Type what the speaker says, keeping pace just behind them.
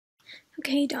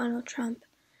Okay, Donald Trump,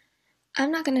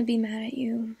 I'm not gonna be mad at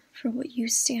you for what you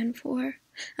stand for.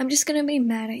 I'm just gonna be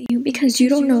mad at you because you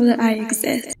don't know that I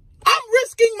exist. I'm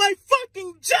risking my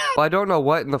fucking job! Well, I don't know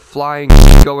what in the flying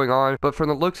going on, but from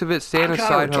the looks of it, Santa's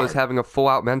side hoe is having a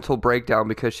full-out mental breakdown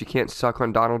because she can't suck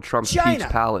on Donald Trump's peach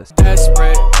palace.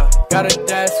 Desperate, got a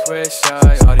death wish,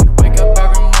 wake up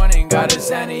every morning, got a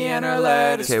Zanny and her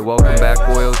lettuce. Okay, welcome back,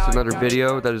 boys, to another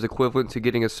video that is equivalent to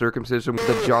getting a circumcision with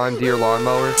a John Deere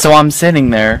lawnmower. So I'm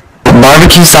sitting there,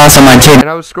 barbecue sauce on my titty, and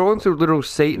I was scrolling through little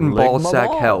Satan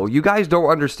ballsack hell. You guys don't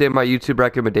understand my YouTube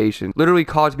recommendation. Literally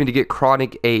caused me to get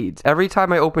chronic AIDS. Every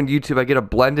time I open YouTube, I get a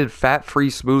blended fat-free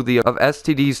smoothie of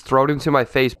STDs thrown into my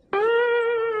face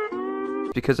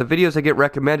because the videos I get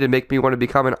recommended make me want to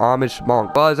become an Amish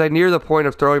monk. Well, as I near the point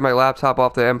of throwing my laptop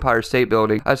off the Empire State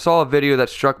Building, I saw a video that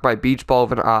struck my beach ball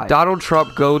of an eye. Donald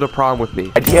Trump, go to prom with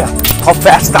me. Idea how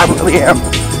fast I really am.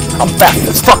 I'm fast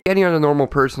as fuck. Any other normal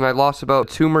person, I lost about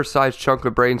a tumor-sized chunk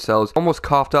of brain cells, almost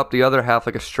coughed up the other half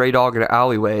like a stray dog in an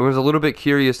alleyway, and was a little bit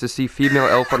curious to see female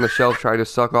elf on the shelf trying to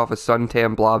suck off a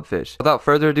suntan blobfish. Without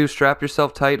further ado, strap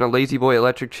yourself tight in a lazy boy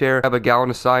electric chair, have a gallon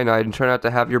of cyanide, and try not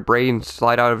to have your brain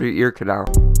slide out of your ear canal.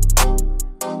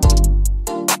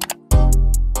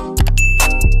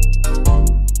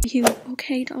 You,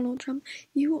 okay, Donald Trump,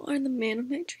 you are the man of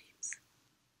my dreams.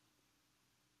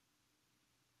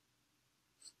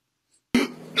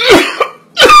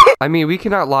 I mean, we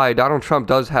cannot lie, Donald Trump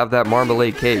does have that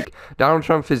marmalade cake. Donald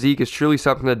Trump's physique is truly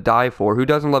something to die for. Who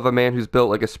doesn't love a man who's built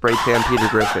like a spray-tan Peter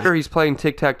Griffin? Sure, he's playing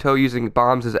tic-tac-toe using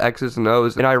bombs as X's and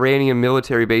O's and Iranian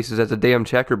military bases as a damn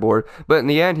checkerboard, but in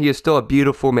the end, he is still a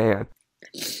beautiful man.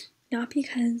 Not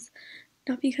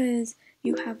because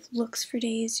you have looks for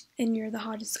days and you're the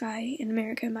hottest guy in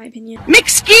America, in my opinion.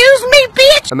 Excuse me,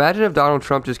 bitch! Imagine if Donald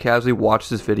Trump just casually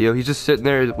watched this video. He's just sitting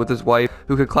there with his wife,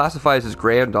 who could classify as his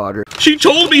granddaughter. She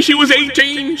told me she was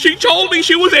 18! She told me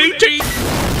she was 18!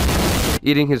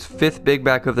 Eating his 5th Big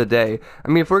Mac of the day. I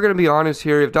mean, if we're gonna be honest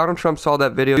here, if Donald Trump saw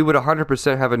that video, we would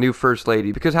 100% have a new first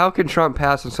lady. Because how can Trump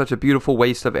pass in such a beautiful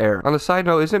waste of air? On the side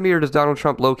note, isn't it me or does Donald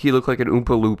Trump low-key look like an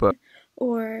Oompa Loompa?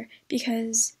 Or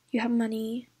because you have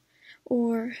money,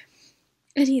 or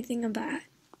anything of that.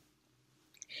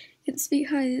 It's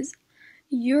because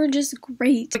you're just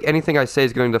great. Like anything I say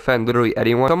is going to offend literally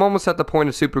anyone. So I'm almost at the point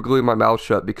of super gluing my mouth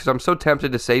shut because I'm so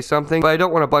tempted to say something, but I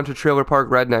don't want a bunch of trailer park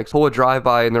rednecks pull a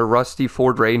drive-by in their rusty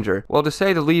Ford Ranger. Well, to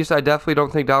say the least, I definitely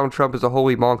don't think Donald Trump is a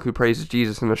holy monk who praises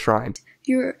Jesus in a shrine.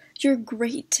 You're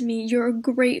great to me. You're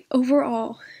great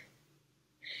overall.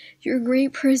 You're a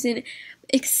great person,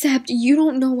 except you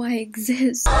don't know I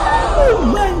exist.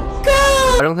 Oh my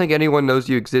god! I don't think anyone knows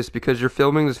you exist because you're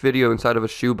filming this video inside of a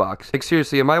shoebox. Like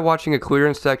seriously, am I watching a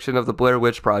clearance section of the Blair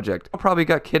Witch Project? I probably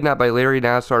got kidnapped by Larry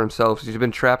Nassar himself since he's been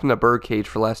trapped in a birdcage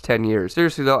for the last 10 years.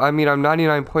 Seriously though, I mean, I'm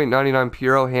 99.99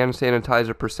 Puro hand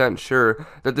sanitizer % sure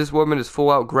that this woman is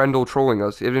full out Grendel trolling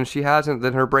us. If she hasn't,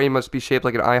 then her brain must be shaped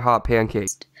like an IHOP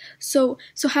pancake. So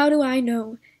how do I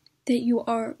know that you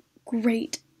are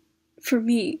great for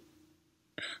me?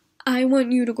 I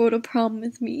want you to go to prom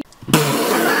with me.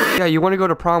 Yeah, you want to go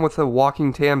to prom with a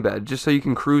walking tan bed, just so you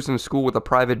can cruise in school with a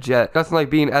private jet. Nothing like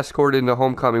being escorted into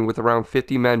homecoming with around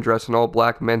 50 men dressed in all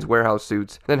black Men's Warehouse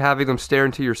suits, then having them stare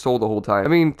into your soul the whole time. I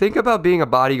mean, think about being a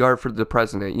bodyguard for the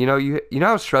president. You know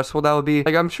how stressful that would be?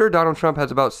 Like, I'm sure Donald Trump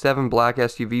has about 7 black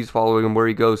SUVs following him where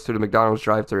he goes through the McDonald's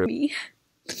drive-thru.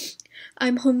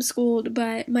 I'm homeschooled,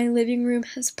 but my living room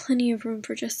has plenty of room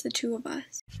for just the two of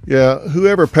us. Yeah,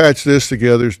 whoever patched this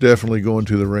together is definitely going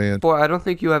to the ranch. Boy, I don't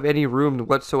think you have any room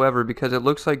whatsoever because it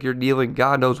looks like you're kneeling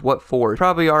God knows what for.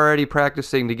 Probably already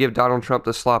practicing to give Donald Trump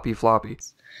the sloppy floppy.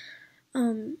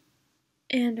 And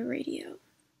a radio.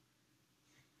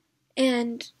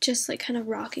 And just like kind of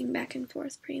rocking back and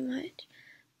forth pretty much.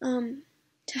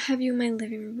 To have you in my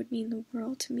living room would mean the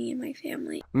world to me and my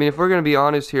family. I mean, if we're going to be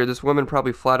honest here, this woman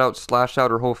probably flat out slashed out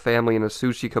her whole family in a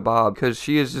sushi kebab because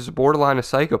she is just borderline a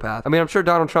psychopath. I mean, I'm sure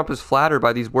Donald Trump is flattered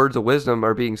by these words of wisdom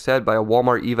are being said by a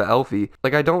Walmart Eva Elfie.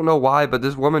 Like, I don't know why, but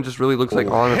this woman just really looks like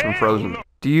Anna from Frozen.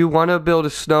 Do you want to build a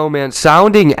snowman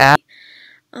sounding at...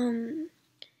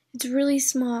 It's really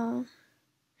small,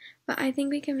 but I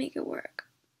think we can make it work.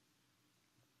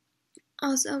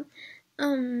 Also,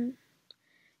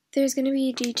 there's gonna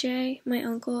be a DJ. My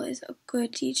uncle is a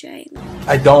good DJ.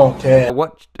 I don't care.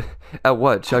 What? At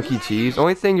what? Chuck E. Cheese? The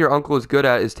only thing your uncle is good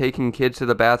at is taking kids to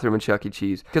the bathroom in Chuck E.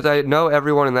 Cheese. Because I know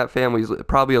everyone in that family is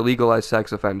probably a legalized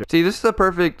sex offender. See, this is a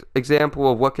perfect example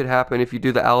of what could happen if you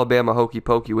do the Alabama hokey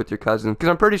pokey with your cousin. Because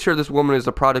I'm pretty sure this woman is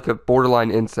a product of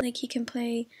borderline incest. Like he can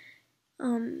play,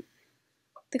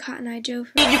 the Cotton Eye Joe.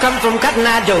 You come from Cotton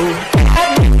Eye Joe.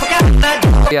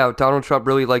 Yeah, Donald Trump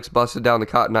really likes busting down the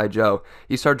Cotton Eye Joe.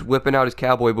 He starts whipping out his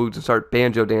cowboy boots and start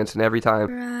banjo dancing every time.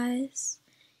 BriZ.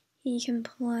 He can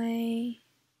play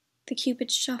the Cupid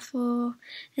Shuffle,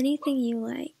 anything you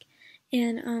like.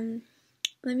 And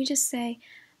let me just say,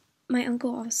 my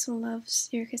uncle also loves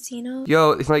your casino.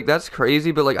 Yo, it's like, that's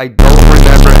crazy, but like, I don't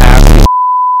remember asking.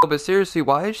 But seriously,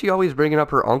 why is she always bringing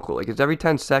up her uncle? Like, it's every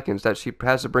 10 seconds that she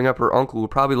has to bring up her uncle, who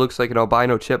probably looks like an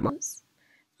albino chipmunk.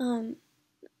 And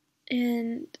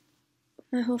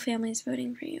my whole family is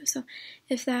voting for you. So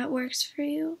if that works for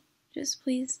you, just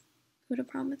please go to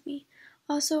prom with me.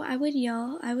 Also, I would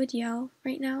yell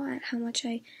right now at how much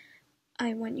I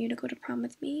want you to go to prom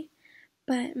with me.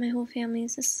 But my whole family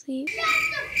is asleep.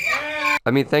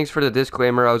 I mean, thanks for the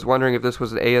disclaimer. I was wondering if this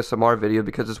was an ASMR video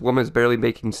because this woman is barely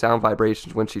making sound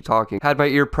vibrations when she's talking. Had my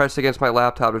ear pressed against my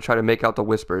laptop to try to make out the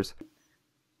whispers.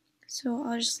 So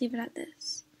I'll just leave it at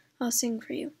this. I'll sing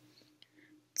for you.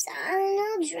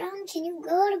 Donald Trump, can you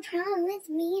go to prom with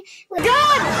me?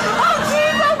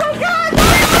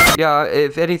 Yeah,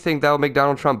 if anything, that'll make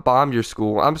Donald Trump bomb your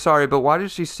school. I'm sorry, but why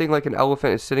does she sing like an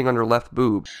elephant is sitting on her left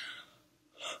boob?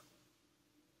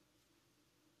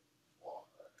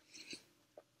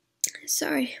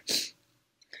 Sorry.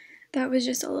 That was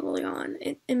just a little yawn.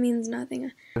 It means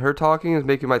nothing. Her talking is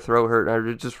making my throat hurt, and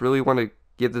I just really want to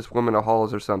give this woman a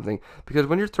halls or something. Because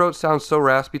when your throat sounds so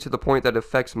raspy to the point that it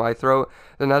affects my throat,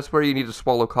 then that's where you need to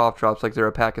swallow cough drops like they're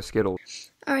a pack of Skittles.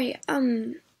 Alright,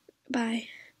 bye.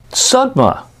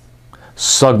 Sugma.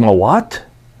 Sugma what?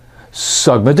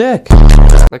 Sugma dick.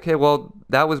 Okay, well,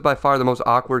 that was by far the most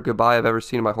awkward goodbye I've ever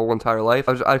seen in my whole entire life.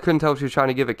 I couldn't tell if she was trying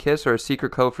to give a kiss or a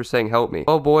secret code for saying help me.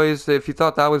 Oh boys, if you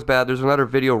thought that was bad, there's another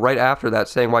video right after that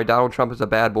saying why Donald Trump is a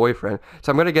bad boyfriend.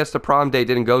 So I'm gonna guess the prom date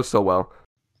didn't go so well.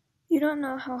 You don't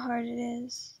know how hard it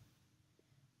is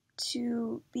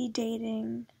to be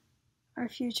dating our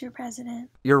future president.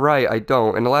 You're right, I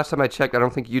don't. And the last time I checked, I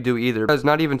don't think you do either. Because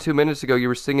not even 2 minutes ago, you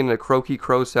were singing in a croaky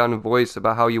crow sounding voice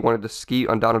about how you wanted to skeet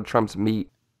on Donald Trump's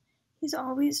meat. He's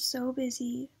always so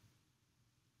busy.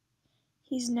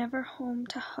 He's never home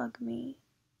to hug me.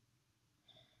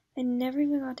 I never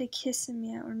even got to kiss him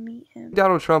yet or meet him.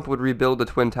 Donald Trump would rebuild the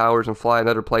Twin Towers and fly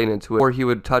another plane into it. Or he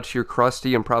would touch your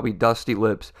crusty and probably dusty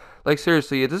lips. Like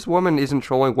seriously, if this woman isn't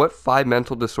trolling, what 5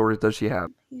 mental disorders does she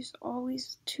have? He's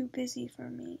always too busy for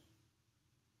me.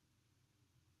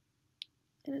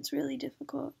 And it's really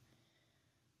difficult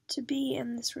to be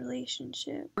in this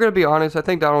relationship. We're gonna be honest, I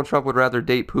think Donald Trump would rather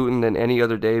date Putin than any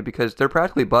other day because they're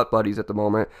practically butt buddies at the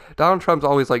moment. Donald Trump's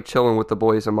always like chilling with the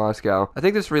boys in Moscow. I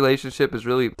think this relationship is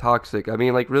really toxic. I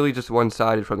mean, like really just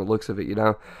one-sided from the looks of it, you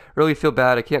know? Really feel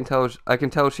bad. I can tell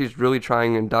she's really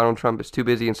trying and Donald Trump is too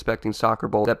busy inspecting soccer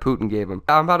balls that Putin gave him.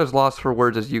 I'm about as lost for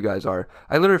words as you guys are.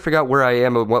 I literally forgot where I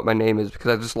am and what my name is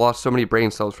because I just lost so many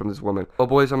brain cells from this woman. Well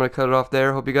boys, I'm gonna cut it off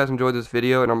there. Hope you guys enjoyed this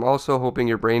video and I'm also hoping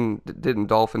your brain didn't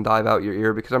dolphin dive out your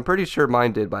ear because I'm pretty sure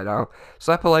mine did by now.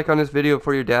 Slap a like on this video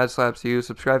before your dad slaps you.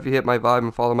 Subscribe if you hit my vibe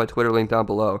and follow my Twitter link down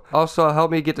below. Also, help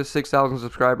me get to 6,000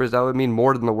 subscribers. That would mean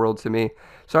more than the world to me.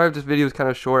 Sorry if this video is kind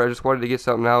of short. I just wanted to get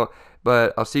something out.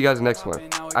 But I'll see you guys in the next one.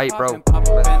 Aight, bro.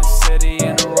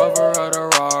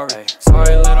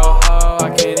 Sorry, little hoe, I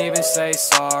can't even say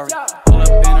sorry. Pull up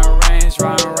in a range,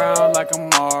 riding around like a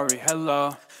Mari.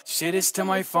 Hello, shit is to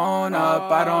my phone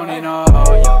up. I don't need no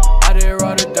hoe. I did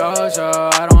roll the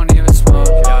dojo, I don't even smoke.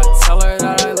 Yeah, tell her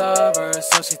that I love her,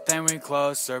 so she think we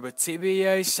closer. But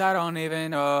TBH, I don't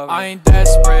even know. I ain't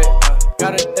desperate,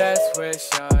 got a death wish.